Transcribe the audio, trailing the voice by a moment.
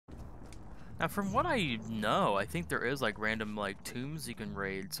Now, from what I know, I think there is like random like tombs you can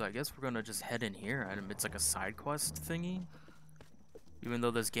raid. So I guess we're gonna just head in here. And it's like a side quest thingy. Even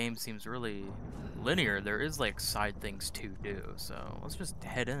though this game seems really linear, there is like side things to do. So let's just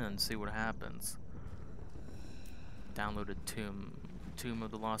head in and see what happens. Downloaded Tomb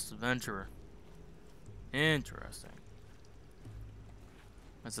of the Lost Adventurer. Interesting.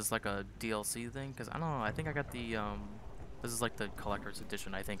 Is this like a DLC thing? Because I don't know. I think I got the this is like the collector's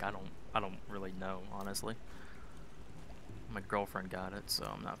edition. I think I don't really know, honestly. My girlfriend got it, so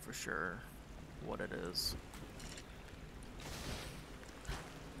I'm not for sure what it is.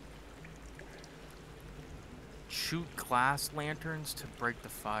 Shoot glass lanterns to break the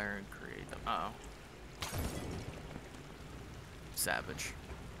fire and create them. Uh oh. Savage.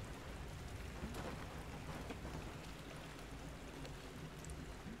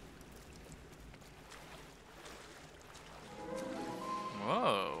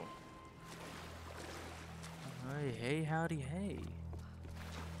 Whoa. Hey, hey, howdy, hey.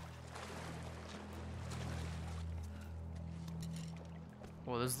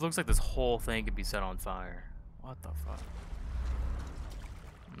 Well, this looks like this whole thing could be set on fire. What the fuck?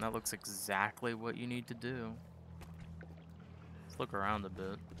 And that looks exactly what you need to do. Let's look around a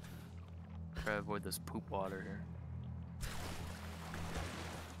bit. Try to avoid this poop water here.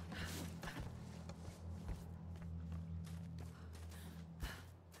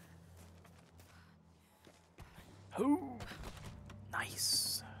 Ooh,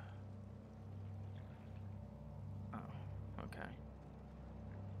 nice. Oh, okay.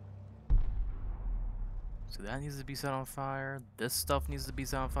 So that needs to be set on fire. This stuff needs to be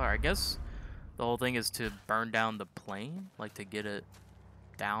set on fire. I guess the whole thing is to burn down the plane, like to get it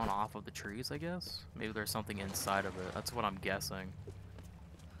down off of the trees, I guess. Maybe there's something inside of it. That's what I'm guessing.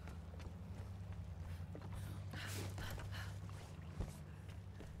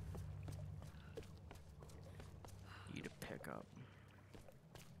 Need to pick up.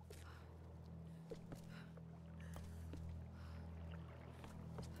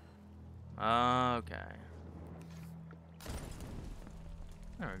 Okay.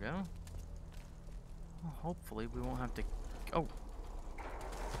 There we go. Well, hopefully we won't have to... Oh!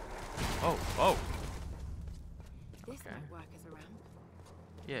 Oh, oh! This Okay. might work as a ramp.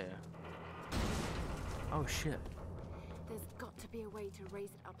 Yeah. Oh, shit. There's got to be a way to raise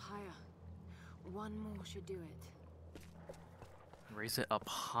it up higher. One more should do it. Raise it up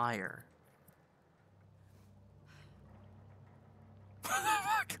higher.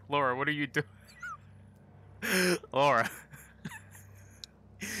 Laura, what are you doing? Laura.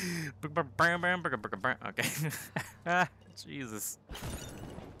 Okay. Jesus.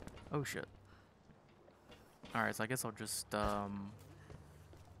 Oh shit. Alright, so I guess I'll just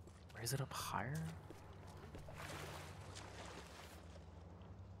raise it up higher?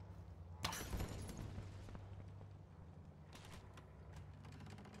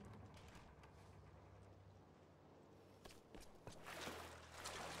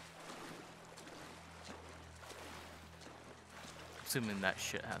 Assuming that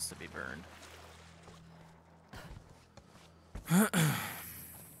shit has to be burned.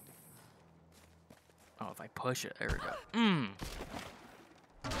 Oh, if I push it, there we go.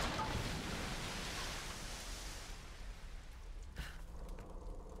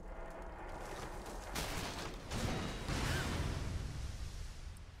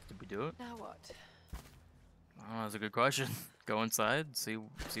 Did we do it? Now what? Oh, that's a good question. Go inside, see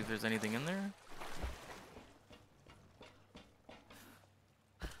if there's anything in there.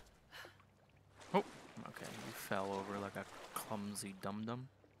 Oh, okay, you fell over like a clumsy dum-dum.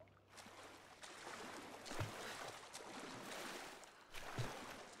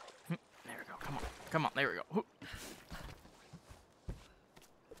 There we go, come on, come on, there we go.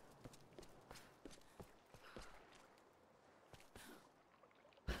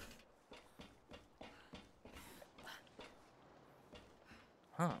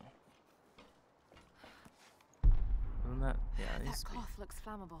 Huh. Isn't that, yeah, it needs That to be. cloth looks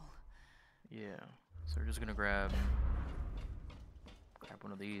flammable. Yeah, so we're just gonna grab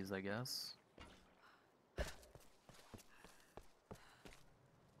one of these, I guess.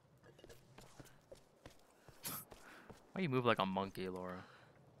 Why you move like a monkey, Laura?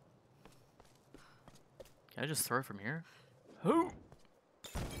 Can I just throw it from here? Who?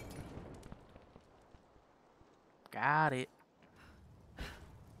 Got it.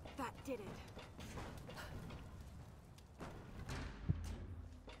 That did it.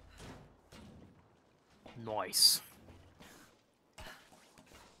 Nice.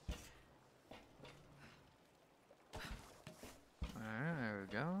 Alright, there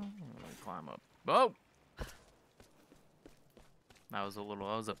we go. Let me climb up. Oh! That that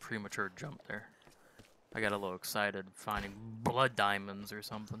was a premature jump there. I got a little excited finding blood diamonds or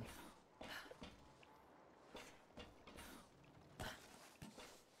something.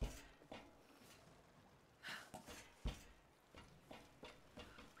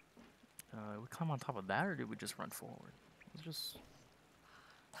 We climb on top of that, or did we just run forward? Let's just...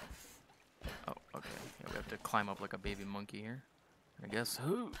 Oh, okay. Yeah, we have to climb up like a baby monkey here. I guess.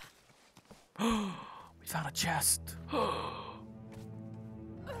 Who? We found a chest.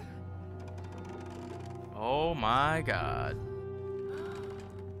 Oh my god.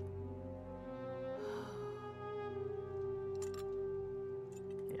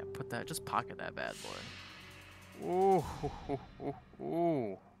 Yeah, put that. Just pocket that bad boy. Ooh,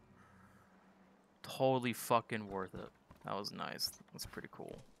 ooh. Totally fucking worth it. That was nice. That's pretty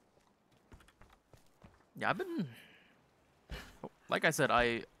cool. Yeah, I've been... Like I said,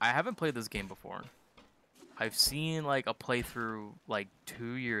 I haven't played this game before. I've seen like a playthrough like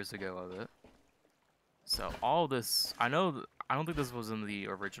 2 years ago of it. So all this, I don't think this was in the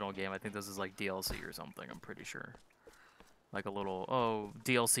original game. I think this is like DLC or something, I'm pretty sure. Like a little, oh,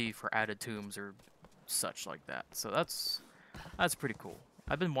 DLC for added tombs or such like that. So that's pretty cool.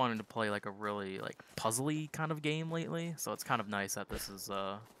 I've been wanting to play like a really like puzzly kind of game lately, so it's kind of nice that this is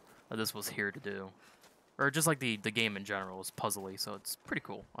that this was here to do. Or just like the game in general is puzzly, so it's pretty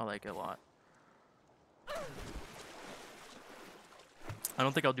cool. I like it a lot. I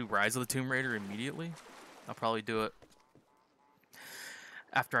don't think I'll do Rise of the Tomb Raider immediately. I'll probably do it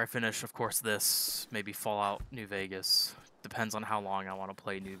after I finish, of course, this. Maybe Fallout New Vegas. Depends on how long I want to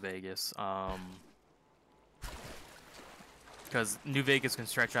play New Vegas. Because New Vegas can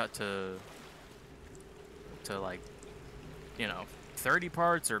stretch out to like, you know, 30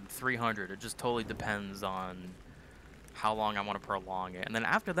 parts or 300. It just totally depends on how long I want to prolong it. And then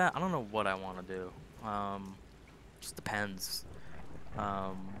after that, I don't know what I want to do. Just depends.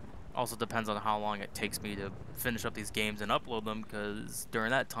 Also depends on how long it takes me to finish up these games and upload them, because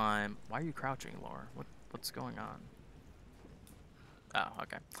during that time... Why are you crouching, Lara? What's going on? Oh,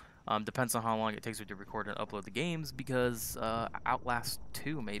 okay. Depends on how long it takes me to record and upload the games, because Outlast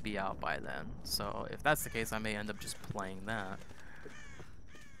 2 may be out by then. So if that's the case, I may end up just playing that.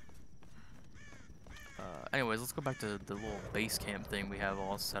 Anyways, let's go back to the little base camp thing we have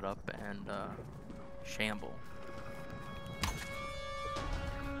all set up and shamble.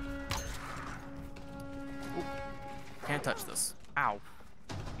 Ooh, can't touch this. Ow.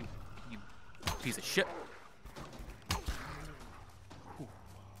 You piece of shit. Whew.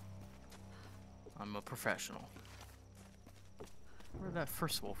 I'm a professional. Where'd that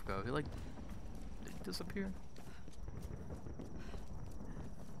first wolf go? He like... Did he disappear?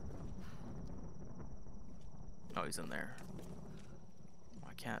 Oh, he's in there.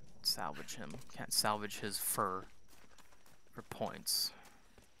 I can't salvage him. Can't salvage his fur for points.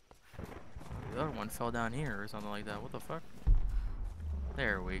 The other one fell down here or something like that. What the fuck?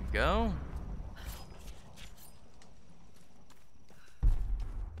 There we go.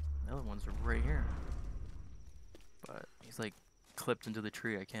 The other one's right here. But he's like clipped into the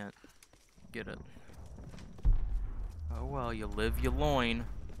tree. I can't get it. Oh well, you live, you loin.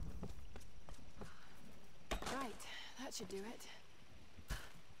 Right, that should do it.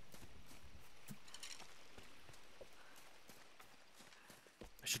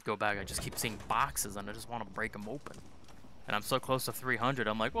 I should go back. I just keep seeing boxes and I just want to break them open. And I'm so close to 300.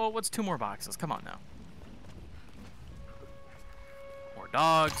 I'm like, well, what's 2 more boxes? Come on now. More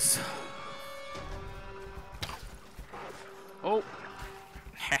dogs. Oh.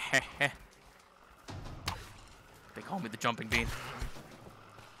 They call me the jumping bean.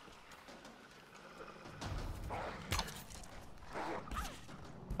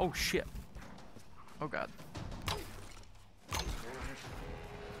 Oh shit. Oh god.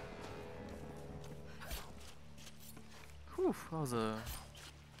 Whew, that was a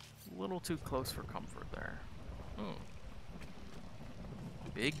little too close for comfort there. Ooh.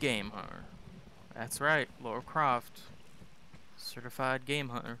 Big game hunter. That's right, Lara Croft. Certified game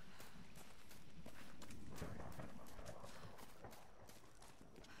hunter.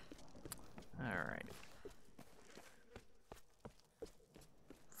 Alright.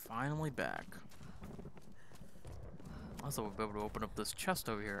 Finally back. Also, we'll be able to open up this chest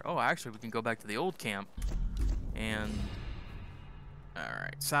over here. Oh, actually, we can go back to the old camp. And...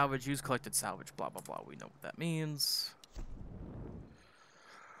 Alright, salvage, use collected salvage, blah, blah, blah. We know what that means.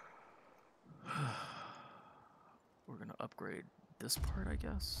 We're gonna upgrade this part, I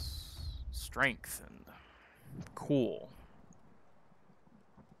guess. Strength and... Cool.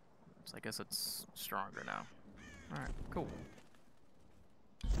 So I guess it's stronger now. Alright, cool.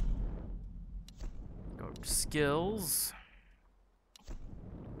 Go to skills.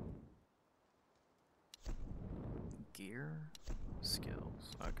 gear?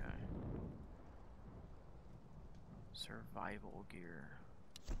 Skills. Okay. Survival gear.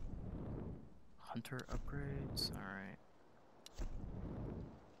 Hunter upgrades. Alright.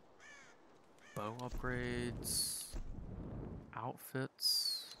 Bow upgrades.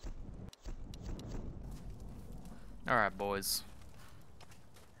 Outfits. Alright, boys.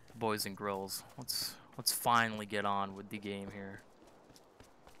 Boys and girls. Let's finally get on with the game here.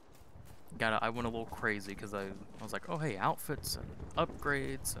 I went a little crazy because I was like, oh hey, outfits and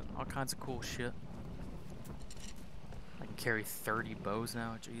upgrades and all kinds of cool shit. I can carry 30 bows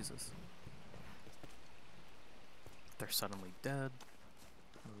now, Jesus. They're suddenly dead.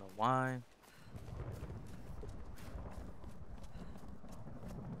 I don't know why.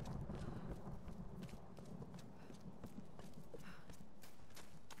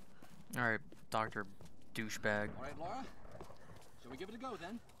 Alright, Dr. Douchebag. Alright, Lara. Shall we give it a go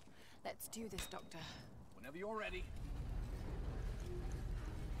then? Let's do this, Doctor. Whenever you're ready.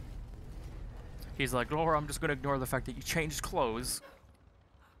 He's like, Laura, I'm just gonna ignore the fact that you changed clothes.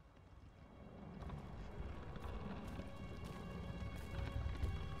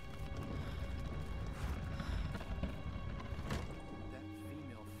 That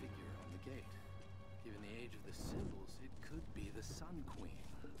female figure on the gate. Given the age of the symbols, it could be the Sun Queen.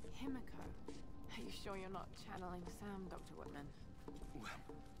 Himiko. Are you sure you're not channeling Sam, Dr. Whitman?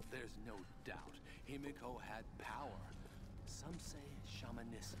 Well, there's no doubt. Himiko had power. Some say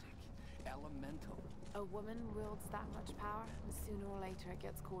shamanistic, elemental. A woman wields that much power, and sooner or later it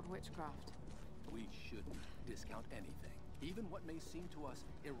gets called witchcraft. We shouldn't discount anything, even what may seem to us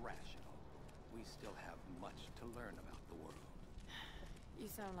irrational. We still have much to learn about the world. You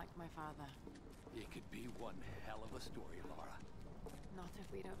sound like my father. It could be one hell of a story, Lara. Not if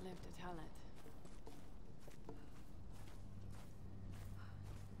we don't live to tell it.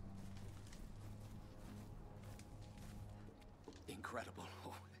 Incredible.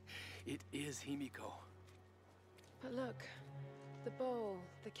 Oh, it is Himiko. But look, the bowl,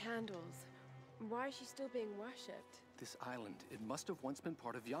 the candles. Why is she still being worshipped? This island, it must have once been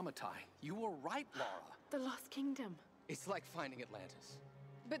part of Yamatai. You were right, Lara. The Lost Kingdom. It's like finding Atlantis.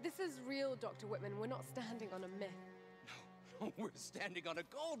 But this is real, Dr. Whitman. We're not standing on a myth. No, we're standing on a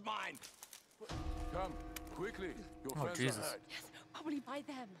gold mine. Come, quickly. Your Oh, friends Jesus. are ahead. Yes, probably by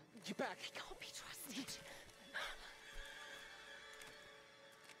them. Get back. He can't be trusted.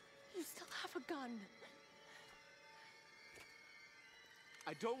 You still have a gun.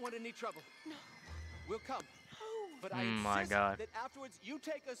 I don't want any trouble. No. We'll come. No. But I My insist God. that afterwards you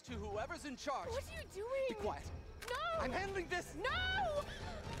take us to whoever's in charge. What are you doing? Be quiet. No! I'm handling this. No!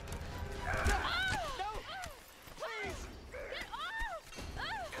 No! No! Please! Get off!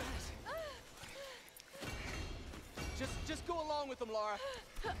 Just go along with them, Lara.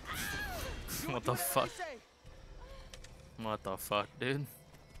 Do What the whatever fuck? I say. What the fuck, dude?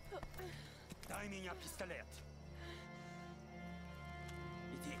 Дай меня пистолет.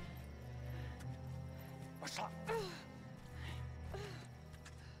 Иди. Пошла.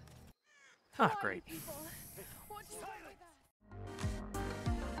 Ah, great. People.